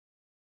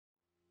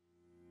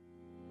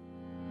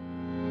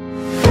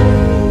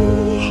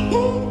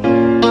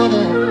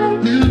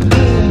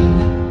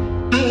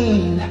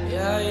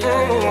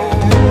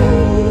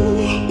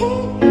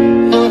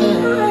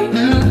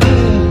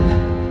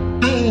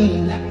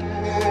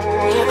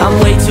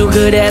too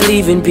good at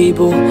leaving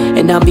people,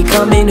 and I'm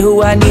becoming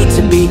who I need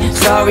to be.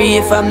 Sorry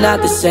if I'm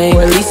not the same,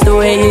 or at least the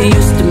way you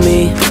used to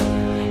me.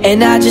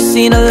 And I just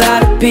seen a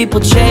lot of people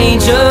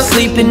change up.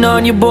 Sleeping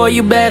on you, boy,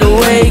 you better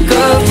wake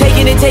up.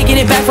 Taking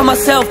it back for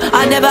myself.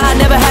 I never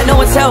had no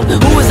one's help.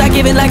 Who was I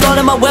giving like all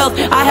of my wealth?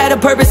 I had a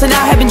purpose and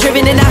I have been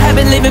driven, and I have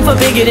been living for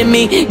bigger than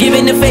me.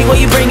 Giving the fake what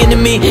you bringing to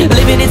me.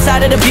 Living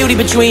inside of the beauty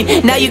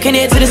between. Now you can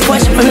answer this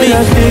question for me. Will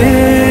I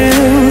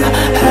still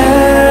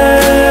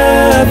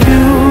have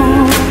you?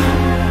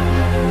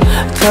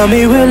 Tell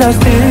me, will I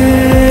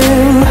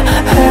still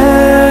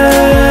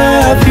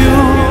have you?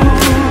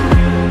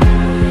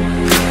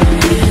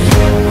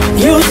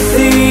 You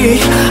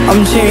see,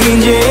 I'm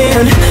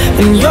changing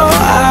in your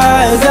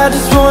eyes. I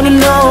just wanna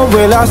know,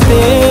 will I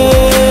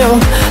still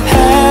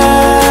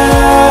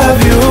have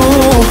you?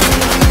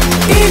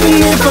 Even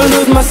if I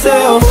lose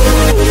myself.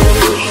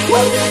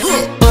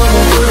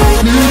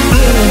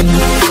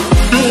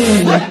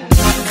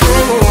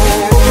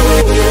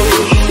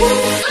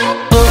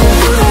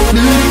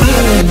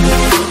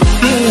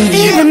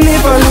 Even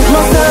if I lose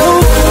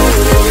myself.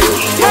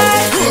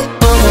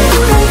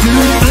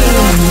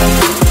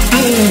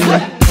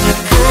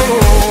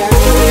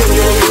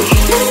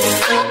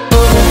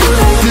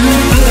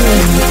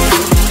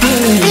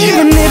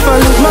 Even if I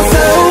lose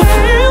myself.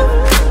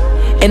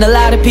 And a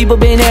lot of people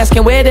been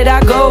asking, where did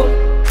I go?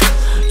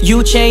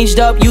 You changed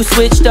up, you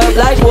switched up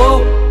like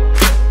whoa.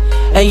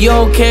 And you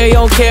don't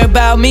care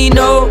about me,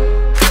 no.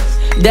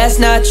 That's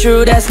not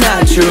true, that's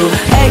not true.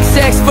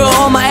 XX for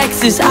all my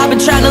exes. I've been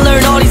trying to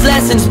learn all these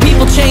lessons.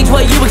 People change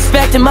what you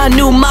expect, and my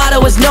new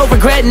motto is no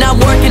regret. And I'm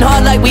working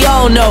hard like we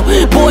all know.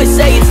 Boys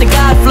say it's the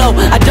God flow.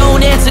 I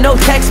don't answer no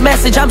text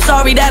message. I'm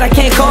sorry that I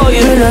can't call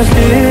you. Will I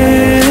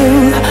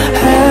still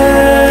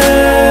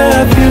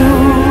have you?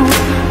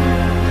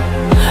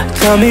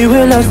 Tell me,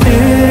 will I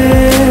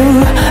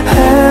still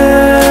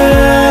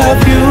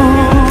have you?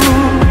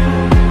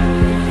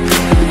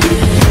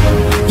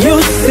 You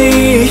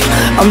see,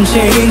 I'm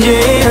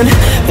changing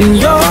in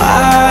your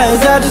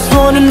eyes. I just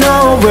wanna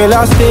know, will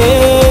I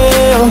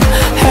still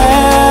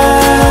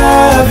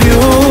have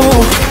you?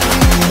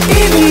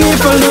 Even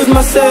if I lose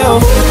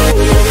myself.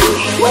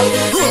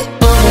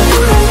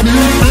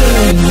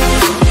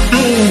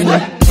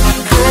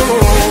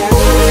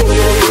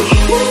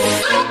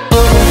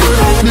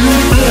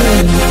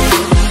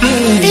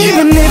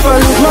 Even if I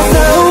lose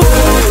myself.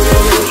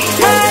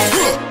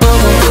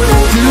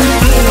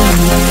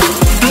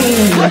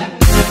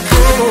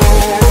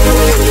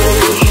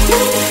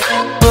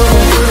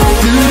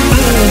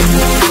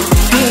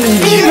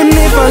 Even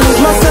if I lose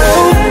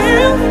myself.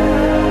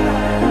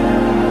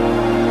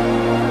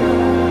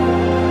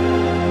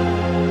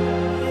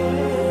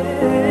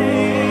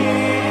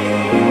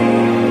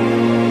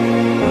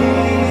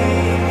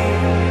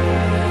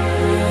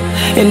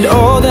 And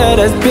all that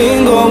has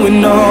been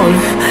going on,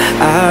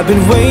 I've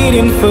been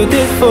waiting for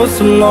this for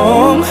so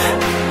long.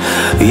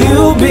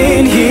 You've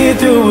been here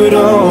through it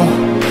all.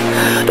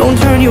 Don't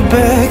turn your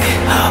back,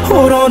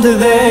 hold on to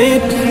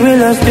that.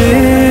 Will I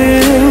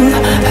still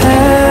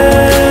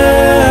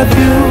have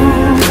you?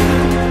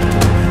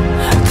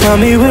 Tell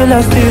me, will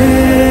I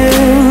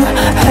still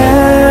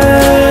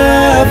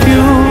have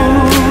you?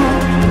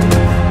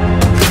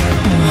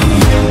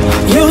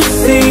 You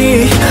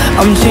see,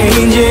 I'm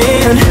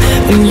changing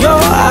in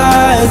your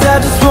eyes. I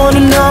just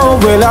wanna know,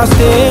 will I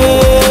still